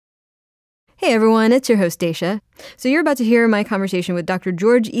Hey everyone, it's your host Dacia. So you're about to hear my conversation with Dr.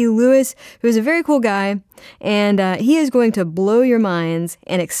 George E. Lewis, who is a very cool guy, and he is going to blow your minds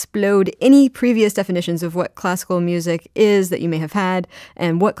and explode any previous definitions of what classical music is that you may have had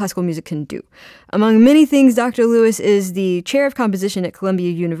and what classical music can do. Among many things, Dr. Lewis is the chair of composition at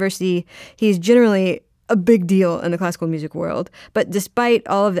Columbia University. He's generally a big deal in the classical music world, but despite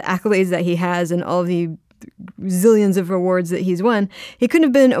all of the accolades that he has and all of the zillions of awards that he's won, he couldn't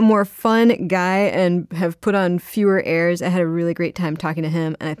have been a more fun guy and have put on fewer airs. I had a really great time talking to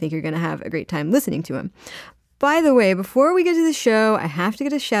him, and I think you're going to have a great time listening to him. By the way, before we get to the show, I have to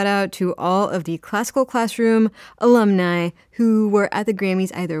get a shout out to all of the Classical Classroom alumni who were at the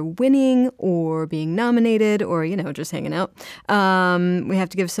Grammys either winning or being nominated or, just hanging out. We have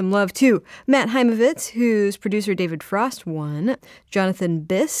to give some love to Matt Heimovitz, whose producer David Frost won, Jonathan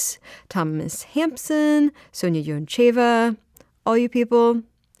Biss, Thomas Hampson, Sonia Yoncheva. All you people,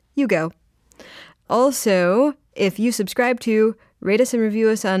 you go. Also, if you subscribe to, rate us and review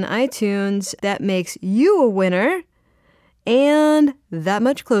us on iTunes, that makes you a winner and that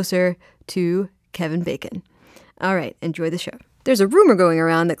much closer to Kevin Bacon. All right, enjoy the show. There's a rumor going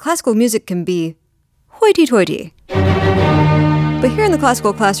around that classical music can be hoity-toity. But here in the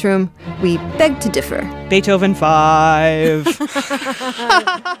Classical Classroom, we beg to differ. Beethoven 5.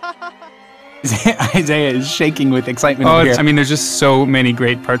 Isaiah is shaking with excitement over here. I mean, there's just so many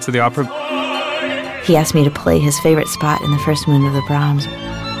great parts of the opera. He asked me to play his favorite spot in the first movement of the Brahms.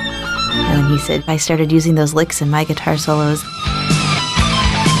 And then he said, I started using those licks in my guitar solos.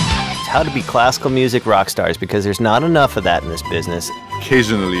 How to be classical music rock stars, because there's not enough of that in this business.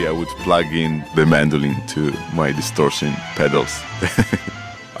 Occasionally, I would plug in the mandolin to my distortion pedals.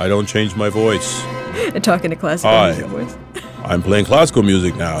 I don't change my voice. Talking to classical music voice. I'm playing classical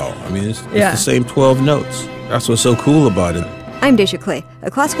music now. I mean, it's the same 12 notes. That's what's so cool about it. I'm Dacia Clay, a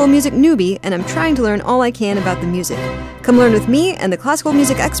classical music newbie, and I'm trying to learn all I can about the music. Come learn with me and the classical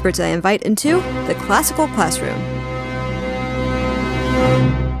music experts I invite into the Classical Classroom.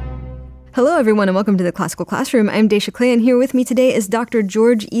 Hello, everyone, and welcome to the Classical Classroom. I'm Dacia Clay, and here with me today is Dr.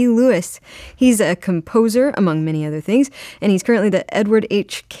 George E. Lewis. He's a composer, among many other things, and he's currently the Edward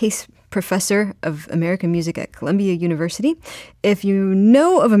H. Case Professor of American Music at Columbia University. If you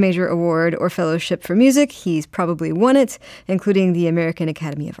know of a major award or fellowship for music, he's probably won it, including the American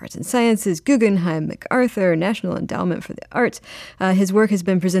Academy of Arts and Sciences, Guggenheim, MacArthur, National Endowment for the Arts. His work has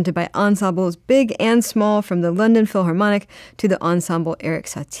been presented by ensembles big and small, from the London Philharmonic to the Ensemble Eric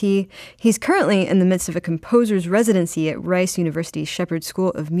Satie. He's currently in the midst of a composer's residency at Rice University's Shepherd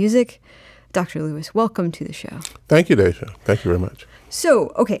School of Music. Dr. Lewis, welcome to the show. Thank you, Dacia. Thank you very much.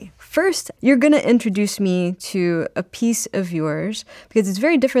 So, okay, first, you're going to introduce me to a piece of yours, because it's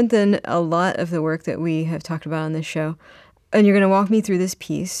very different than a lot of the work that we have talked about on this show. And you're going to walk me through this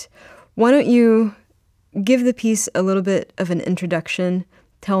piece. Why don't you give the piece a little bit of an introduction,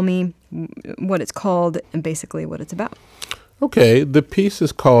 tell me what it's called, and basically what it's about. Okay, the piece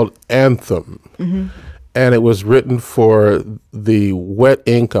is called Anthem. Mm-hmm. And it was written for the Wet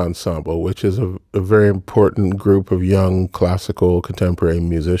Ink Ensemble, which is a very important group of young classical contemporary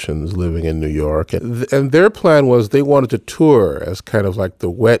musicians living in New York. And their plan was they wanted to tour as kind of like the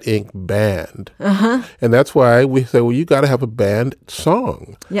Wet Ink Band. Uh-huh. And that's why we said, well, you got to have a band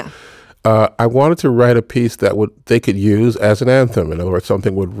song. Yeah. I wanted to write a piece that they could use as an anthem. In other words,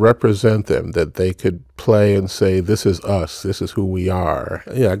 something would represent them, that they could play and say, this is us, this is who we are.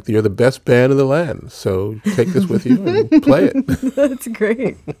 Yeah, you're the best band in the land, so take this with you and play it. That's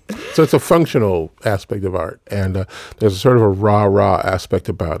great. So it's a functional aspect of art, and there's sort of a rah-rah aspect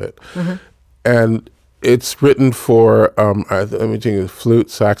about it. Uh-huh. And it's written for, let me think, flute,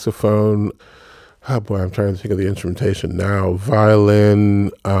 saxophone, oh boy, I'm trying to think of the instrumentation now. Violin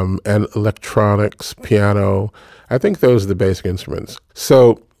and electronics, piano. I think those are the basic instruments.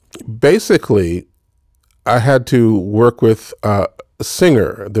 So basically, I had to work with a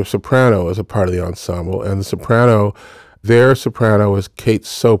singer. The soprano is a part of the ensemble, and their soprano is Kate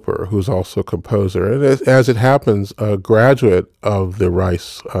Soper, who's also a composer, and as it happens, a graduate of the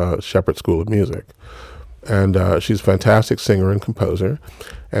Rice Shepherd School of Music. And she's a fantastic singer and composer,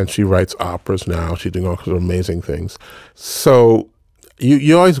 and she writes operas now. She's doing all kinds of amazing things. So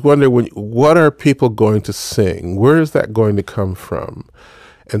you always wonder, what are people going to sing? Where is that going to come from?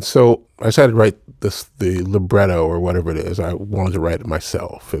 And so I decided to write the libretto or whatever it is. I wanted to write it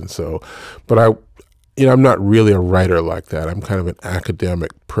myself. And so, but I'm not really a writer like that. I'm kind of an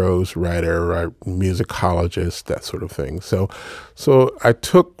academic prose writer, a musicologist, that sort of thing. So I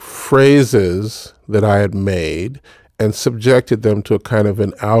took phrases that I had made and subjected them to a kind of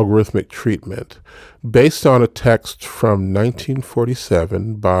an algorithmic treatment based on a text from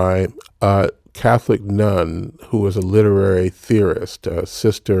 1947 by a Catholic nun who was a literary theorist,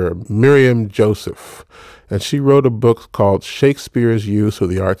 Sister Miriam Joseph. And she wrote a book called Shakespeare's Use of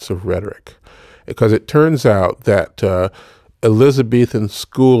the Arts of Rhetoric, because it turns out that Elizabethan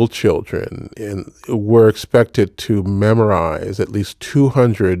school children were expected to memorize at least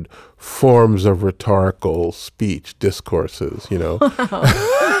 200 forms of rhetorical speech discourses. If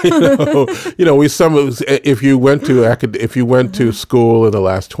you went to school in the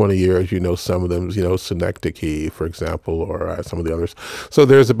last 20 years, some of them, synecdoche, for example, or some of the others. So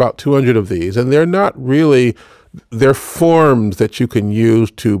there's about 200 of these, and they're not really. They're forms that you can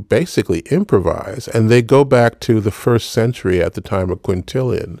use to basically improvise, and they go back to the 1st century at the time of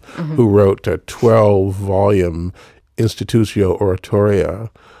Quintilian, who wrote a 12-volume Institutio Oratoria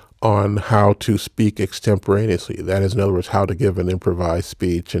on how to speak extemporaneously. That is, in other words, how to give an improvised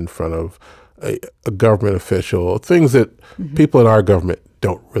speech in front of a government official, things that people in our government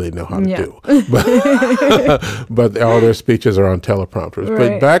don't really know how to do. But all their speeches are on teleprompters.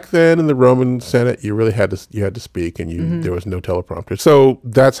 Right. But back then in the Roman Senate, you really had to speak, and there was no teleprompter. So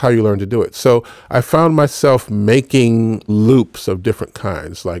that's how you learn to do it. So I found myself making loops of different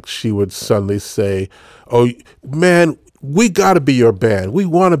kinds. Like she would suddenly say, "Oh, man, we got to be your band. We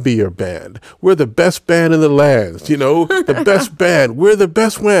want to be your band. We're the best band in the land. The best band. We're the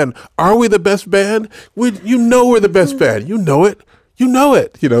best band. Are we the best band? We're the best band. You know it. You know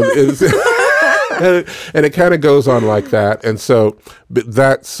it." And it kind of goes on like that. And so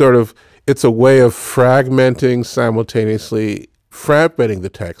that sort of, it's a way of fragmenting simultaneously, fragmenting the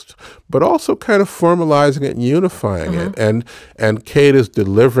text, but also kind of formalizing it and unifying it. And Kate is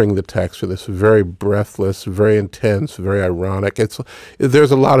delivering the text with this very breathless, very intense, very ironic.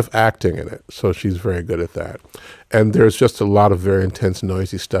 There's a lot of acting in it, so she's very good at that. And there's just a lot of very intense,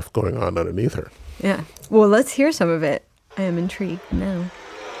 noisy stuff going on underneath her. Yeah. Well, let's hear some of it. I am intrigued now.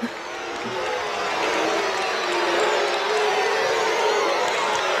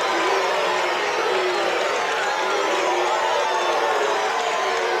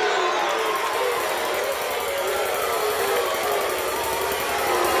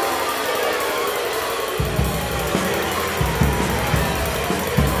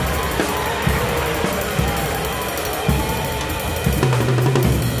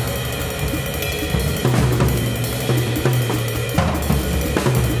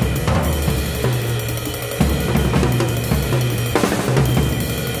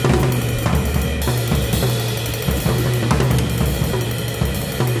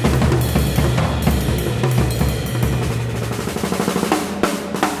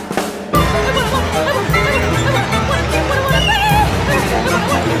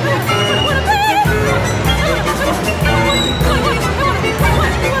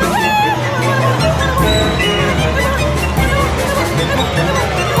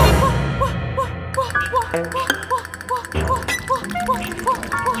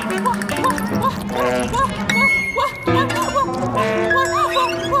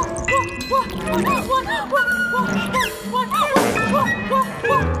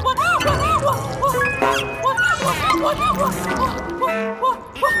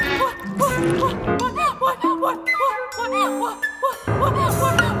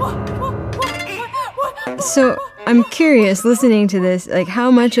 So I'm curious, listening to this, like how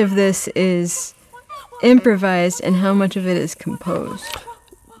much of this is improvised and how much of it is composed?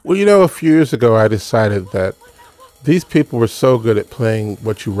 Well, a few years ago I decided that these people were so good at playing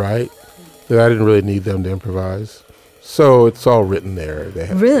what you write that I didn't really need them to improvise. So it's all written there.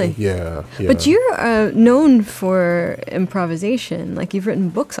 Really? Yeah. But you're known for improvisation. Like you've written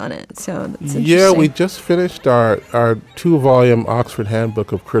books on it. So that's interesting. Yeah, we just finished our 2-volume Oxford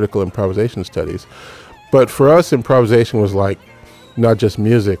Handbook of Critical Improvisation Studies. But for us, improvisation was like not just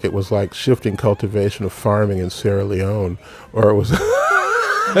music. It was like shifting cultivation of farming in Sierra Leone. Or it was...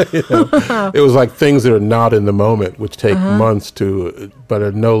 it was like things that are not in the moment, which take months but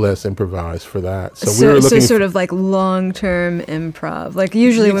are no less improvised for that. So we were looking sort of like long-term improv. Like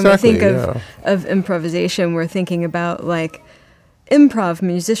usually when we think of improvisation, we're thinking about like improv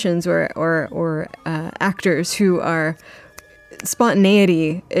musicians or actors who are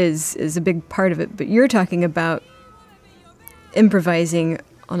spontaneity is a big part of it. But you're talking about improvising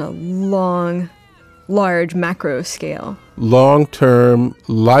on a large macro scale. Long-term,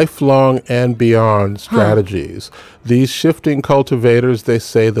 lifelong, and beyond strategies. These shifting cultivators, they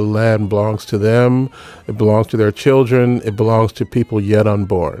say the land belongs to them, it belongs to their children, it belongs to people yet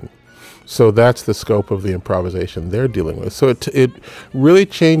unborn. So that's the scope of the improvisation they're dealing with. So it really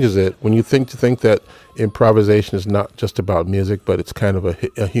changes it when you think that improvisation is not just about music, but it's kind of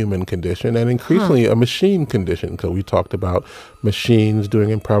a human condition and increasingly a machine condition. So we talked about machines doing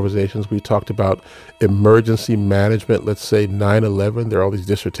improvisations. We talked about emergency management. Let's say 9/11. There are all these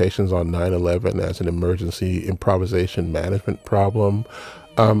dissertations on 9/11 as an emergency improvisation management problem.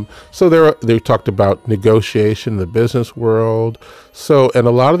 So they talked about negotiation in the business world. So, and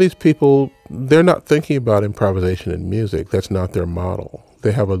a lot of these people, they're not thinking about improvisation in music. That's not their model.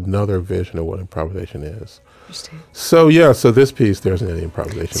 They have another vision of what improvisation is. Interesting. So yeah, so this piece, there isn't any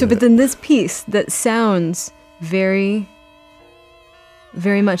improvisation. So, but then this piece that sounds very,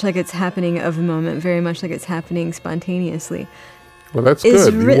 very much like it's happening of the moment, very much like it's happening spontaneously. Well, that's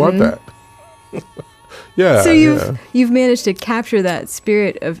good. You want that. Yeah. So you've managed to capture that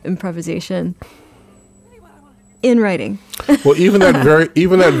spirit of improvisation in writing. Well, even that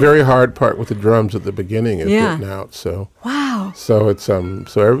very hard part with the drums at the beginning is written out. So wow. So it's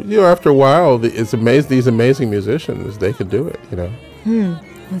after a while, it's amazing. These amazing musicians, they can do it.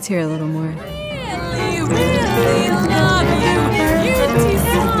 Let's hear a little more.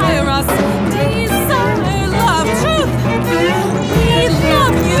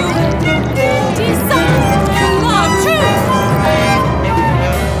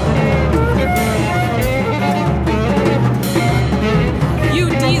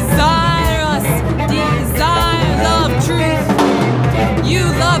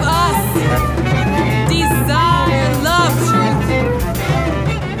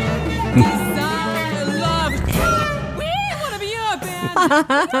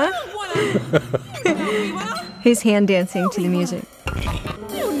 He's hand dancing to the music.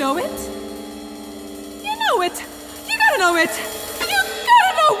 You know it. You know it. You gotta know it. You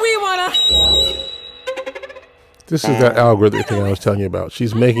gotta know we wanna. This is that algorithmic thing I was telling you about.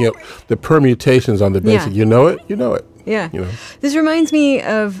 She's making up the permutations on the basic. You know it. You know it. Yeah. This reminds me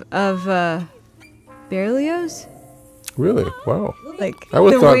of Berlioz. Really? Wow. Like the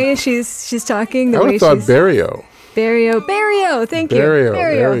way she's talking. I would have thought Barrio. Barrio, thank you. Barrio.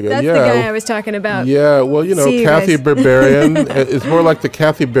 That's the guy I was talking about. Yeah, well, Kathy Berberian is more like the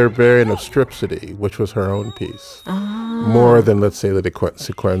Kathy Berberian of Strip City, which was her own piece. More than, let's say, the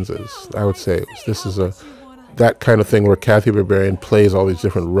sequenzas. I would say this is that kind of thing where Kathy Berberian plays all these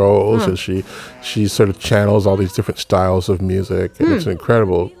different roles and she sort of channels all these different styles of music, and it's an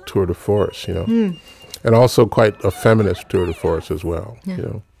incredible tour de force, and also quite a feminist tour de force as well,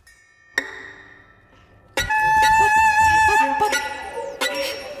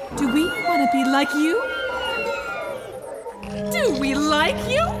 Do we want to be like you? Do we like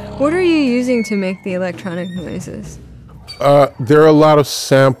you? What are you using to make the electronic noises? There are a lot of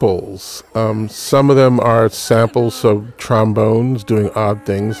samples. Some of them are samples of trombones doing odd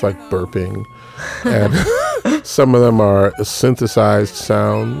things like burping. And some of them are synthesized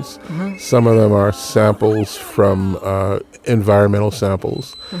sounds. Some of them are samples from environmental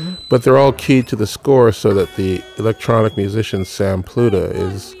samples. But they're all keyed to the score so that the electronic musician Sam Pluta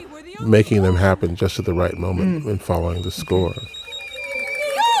is making them happen just at the right moment in following the score.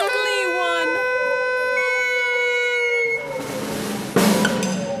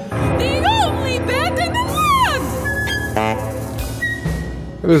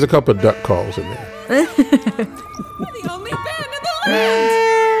 And there's a couple of duck calls in there. We're the only band in the land!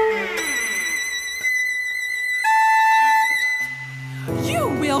 You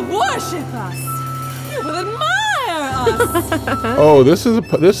will worship us! You will admire us! Oh, this is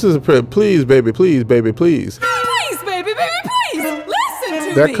a please, baby, please, baby, please. Please, baby, baby, please! Listen to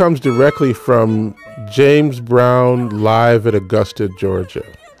me! That comes directly from James Brown live at Augusta, Georgia,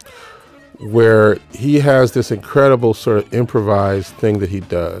 where he has this incredible sort of improvised thing that he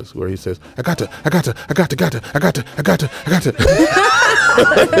does, where he says, I got to.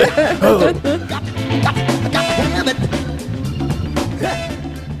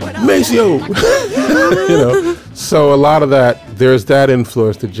 Maceo! So a lot of that, there's that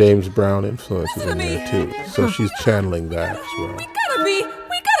influence, the James Brown influence is in there too. So she's channeling that as well. We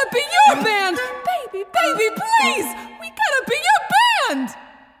gotta be your band! Baby, please! We gotta be your band!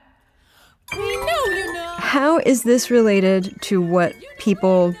 We know you know. How is this related to what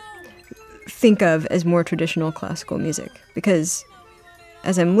people think of as more traditional classical music? Because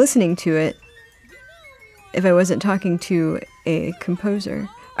as I'm listening to it, if I wasn't talking to a composer,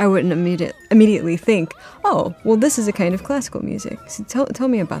 I wouldn't immediately think, oh, well, this is a kind of classical music. So tell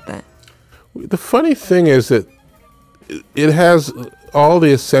me about that. The funny thing is that it has all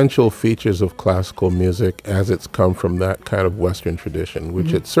the essential features of classical music as it's come from that kind of Western tradition,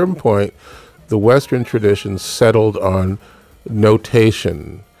 which at some point, the Western tradition settled on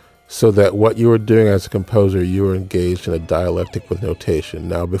notation, so that what you were doing as a composer, you were engaged in a dialectic with notation.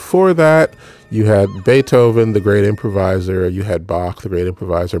 Now, before that, you had Beethoven, the great improviser, you had Bach, the great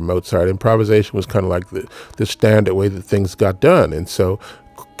improviser, Mozart. Improvisation was kind of like the standard way that things got done. And so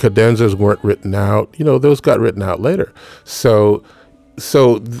cadenzas weren't written out. Those got written out later.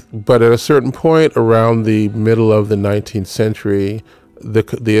 But at a certain point around the middle of the 19th century,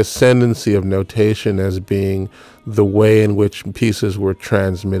 the ascendancy of notation as being the way in which pieces were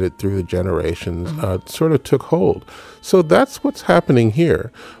transmitted through the generations sort of took hold. So that's what's happening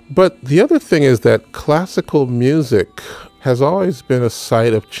here. But the other thing is that classical music has always been a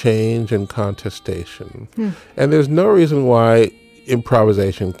site of change and contestation. And there's no reason why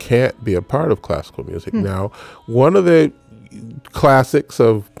improvisation can't be a part of classical music. Now, one of the classics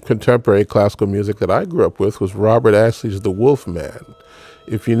of contemporary classical music that I grew up with was Robert Ashley's The Wolf Man.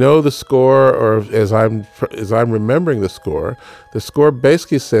 If you know the score, or as I'm remembering the score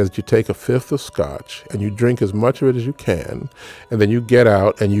basically says you take a fifth of scotch and you drink as much of it as you can, and then you get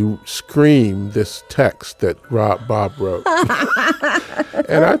out and you scream this text that Bob wrote.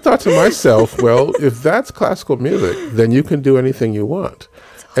 And I thought to myself, well, if that's classical music, then you can do anything you want.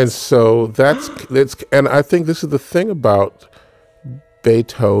 And so that's and I think this is the thing about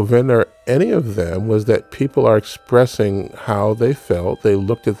Beethoven or any of them, was that people are expressing how they felt. They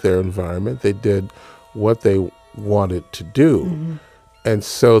looked at their environment. They did what they wanted to do. And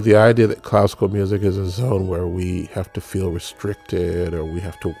so the idea that classical music is a zone where we have to feel restricted, or we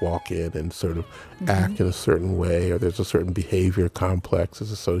have to walk in and sort of act in a certain way, or there's a certain behavior complex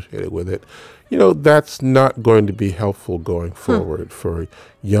that's associated with it, that's not going to be helpful going forward for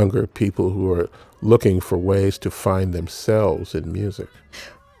younger people who are looking for ways to find themselves in music.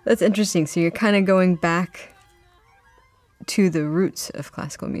 That's interesting. So you're kind of going back to the roots of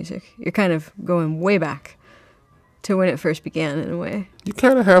classical music. You're kind of going way back to when it first began, in a way. You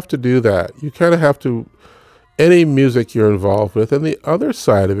kind of have to do that. You kind of have to, any music you're involved with. And the other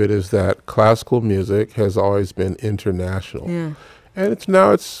side of it is that classical music has always been international. Yeah. And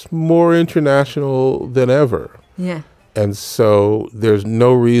it's more international than ever. Yeah. And so there's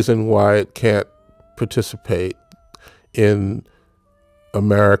no reason why it can't participate in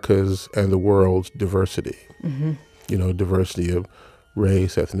America's and the world's diversity. Diversity of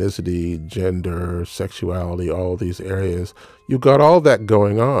race, ethnicity, gender, sexuality, all these areas. You've got all that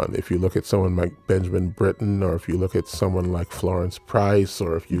going on. If you look at someone like Benjamin Britten, or if you look at someone like Florence Price,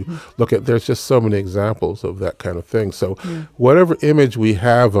 or if you look at, there's just so many examples of that kind of thing. So whatever image we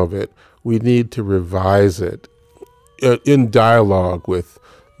have of it, we need to revise it in dialogue with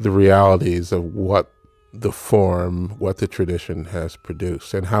the realities of what the form, what the tradition has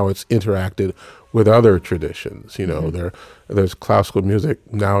produced, and how it's interacted with other traditions. There's classical music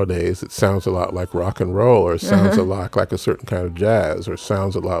nowadays that sounds a lot like rock and roll, or sounds a lot like a certain kind of jazz, or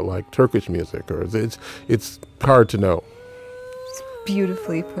sounds a lot like Turkish music, or it's hard to know. It's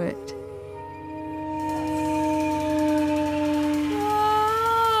beautifully put.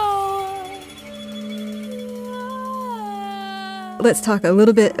 Let's talk a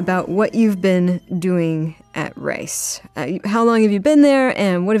little bit about what you've been doing at Rice. How long have you been there,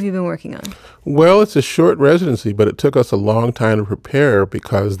 and what have you been working on? Well, it's a short residency, but it took us a long time to prepare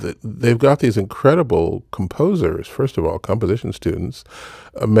because they've got these incredible composers, first of all, composition students,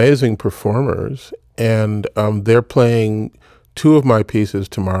 amazing performers, and they're playing two of my pieces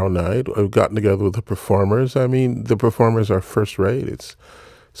tomorrow night. I've gotten together with the performers. I mean, the performers are first rate. It's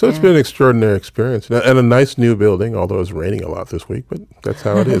been an extraordinary experience, and a nice new building, although it's raining a lot this week, but that's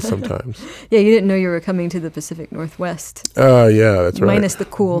how it is sometimes. Yeah, you didn't know you were coming to the Pacific Northwest. Yeah, that's right. Minus the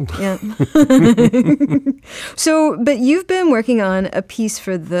cool, yeah. So, but you've been working on a piece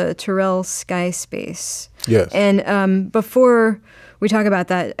for the Turrell Sky Space. Yes. And before we talk about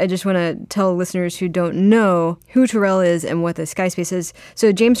that, I just want to tell listeners who don't know who Turrell is and what the Sky Space is.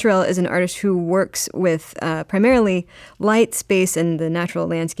 So James Turrell is an artist who works with primarily light, space, and the natural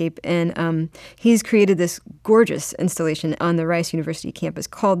landscape. And he's created this gorgeous installation on the Rice University campus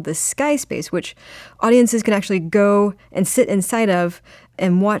called the Sky Space, which audiences can actually go and sit inside of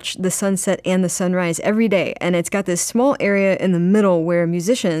and watch the sunset and the sunrise every day. And it's got this small area in the middle where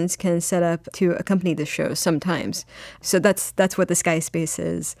musicians can set up to accompany the show sometimes. So that's what the Sky Space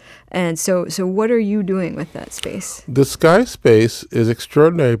is. And so what are you doing with that space? The Sky Space is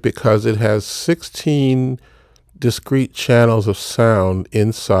extraordinary because it has 16 discrete channels of sound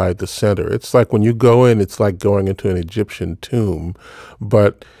inside the center. It's like when you go in, it's like going into an Egyptian tomb,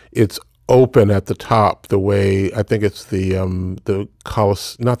 but it's open at the top, the way I think it's not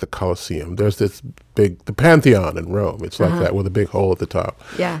the Colosseum. There's this the Pantheon in Rome. It's like that with a big hole at the top.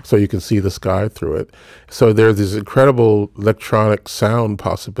 Yeah. So you can see the sky through it. So there's these incredible electronic sound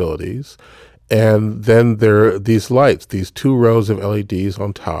possibilities. And then there are these lights, these 2 rows of LEDs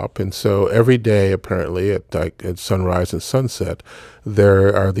on top. And so every day, apparently, at sunrise and sunset,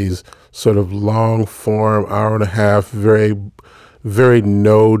 there are these sort of long form, hour and a half, very, very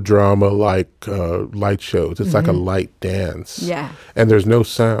no drama like light shows. It's like a light dance. Yeah. And there's no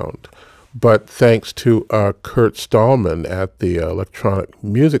sound. But thanks to Kurt Stallman at the Electronic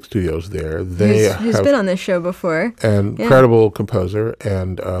Music Studios there, who's been on this show before. An incredible composer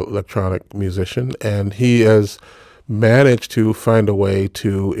and electronic musician, and he has managed to find a way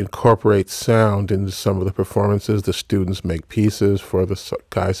to incorporate sound into some of the performances. The students make pieces for the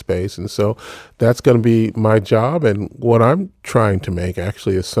Sky Space, and so that's going to be my job. And what I'm trying to make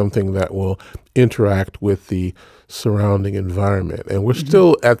actually is something that will interact with the surrounding environment. And we're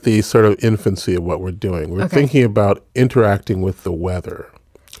still at the sort of infancy of what we're doing. We're thinking about interacting with the weather.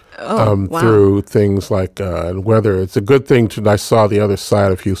 Through things like weather. It's a good thing I saw the other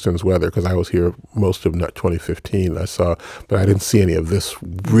side of Houston's weather because I was here most of 2015. But I didn't see any of this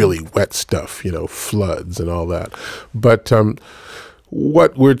really wet stuff, floods and all that. But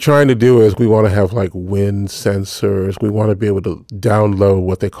what we're trying to do is we want to have like wind sensors. We want to be able to download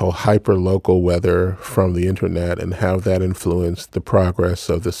what they call hyper-local weather from the internet and have that influence the progress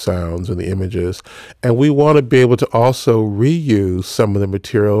of the sounds and the images. And we want to be able to also reuse some of the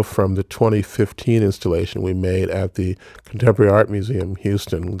material from the 2015 installation we made at the Contemporary Art Museum,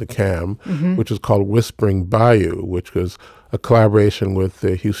 Houston, the CAM, which is called Whispering Bayou, which was a collaboration with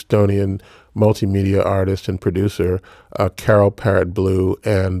the Houstonian multimedia artist and producer Carol Parrott Blue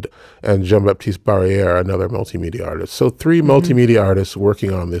and Jean-Baptiste Barrière, another multimedia artist. So 3 multimedia artists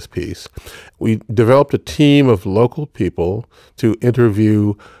working on this piece. We developed a team of local people to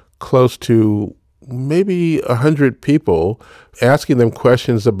interview close to maybe 100 people, asking them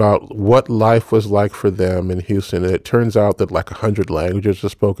questions about what life was like for them in Houston. And it turns out that like 100 languages are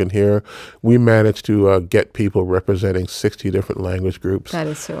spoken here. We managed to get people representing 60 different language groups. That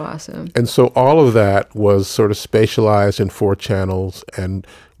is so awesome. And so all of that was sort of spatialized in 4 channels. And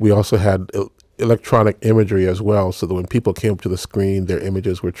we also had electronic imagery as well, so that when people came up to the screen, their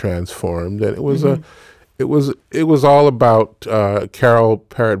images were transformed. And it was It was all about Carol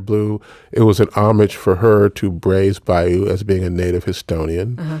Parrott Blue. It was an homage for her to Brays Bayou as being a native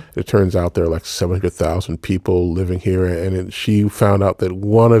Houstonian. It turns out there are like 700,000 people living here, and she found out that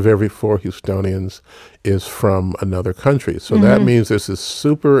 1 of every 4 Houstonians is from another country. So that means there's this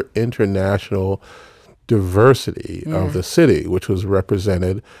super international diversity of the city, which was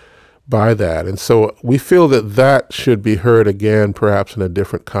represented by that. And so we feel that that should be heard again, perhaps in a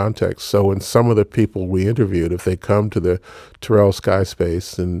different context. So when some of the people we interviewed, if they come to the Turrell Sky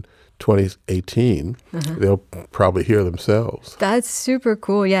Space in 2018, they'll probably hear themselves. That's super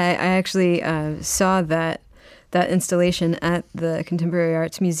cool. Yeah, I actually saw that installation at the Contemporary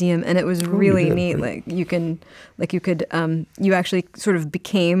Arts Museum, and it was really neat. You actually sort of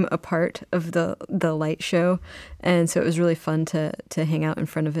became a part of the light show, and so it was really fun to hang out in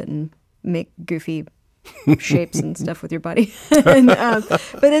front of it and make goofy shapes and stuff with your body. But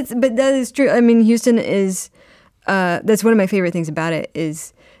that is true. I mean, Houston is that's one of my favorite things about it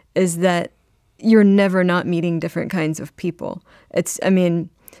is that you're never not meeting different kinds of people. It's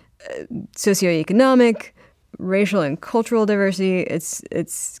socioeconomic, racial and cultural diversity.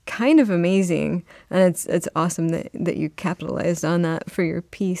 It's kind of amazing, and it's awesome that you capitalized on that for your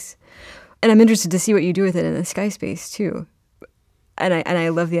piece. And I'm interested to see what you do with it in the Sky Space too. And I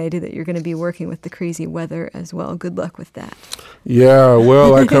love the idea that you're going to be working with the crazy weather as well. Good luck with that. Yeah,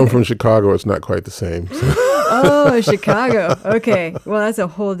 well, I come from Chicago. It's not quite the same. So. Oh, Chicago. Okay. Well, that's a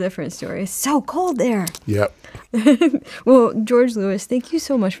whole different story. It's so cold there. Yep. Well, George Lewis, thank you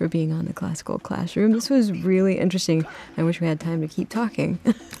so much for being on the Classical Classroom. This was really interesting. I wish we had time to keep talking.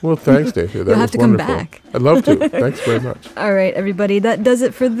 Well, thanks, Dacia. You'll have to come back. I'd love to. Thanks very much. All right, everybody. That does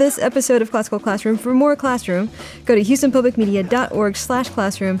it for this episode of Classical Classroom. For more Classroom, go to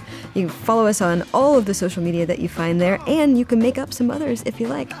houstonpublicmedia.org/classroom. You can follow us on all of the social media that you find there, and you can make up some others if you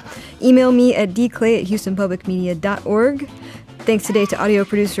like. Email me at dclay@houstonpublicmedia.org. Thanks today to audio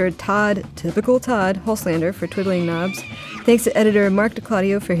producer typical Todd Holslander for twiddling knobs. Thanks to editor Mark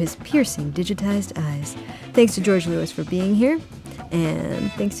DeClaudio for his piercing digitized eyes. Thanks to George Lewis for being here.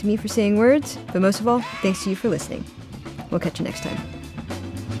 And thanks to me for saying words. But most of all, thanks to you for listening. We'll catch you next time.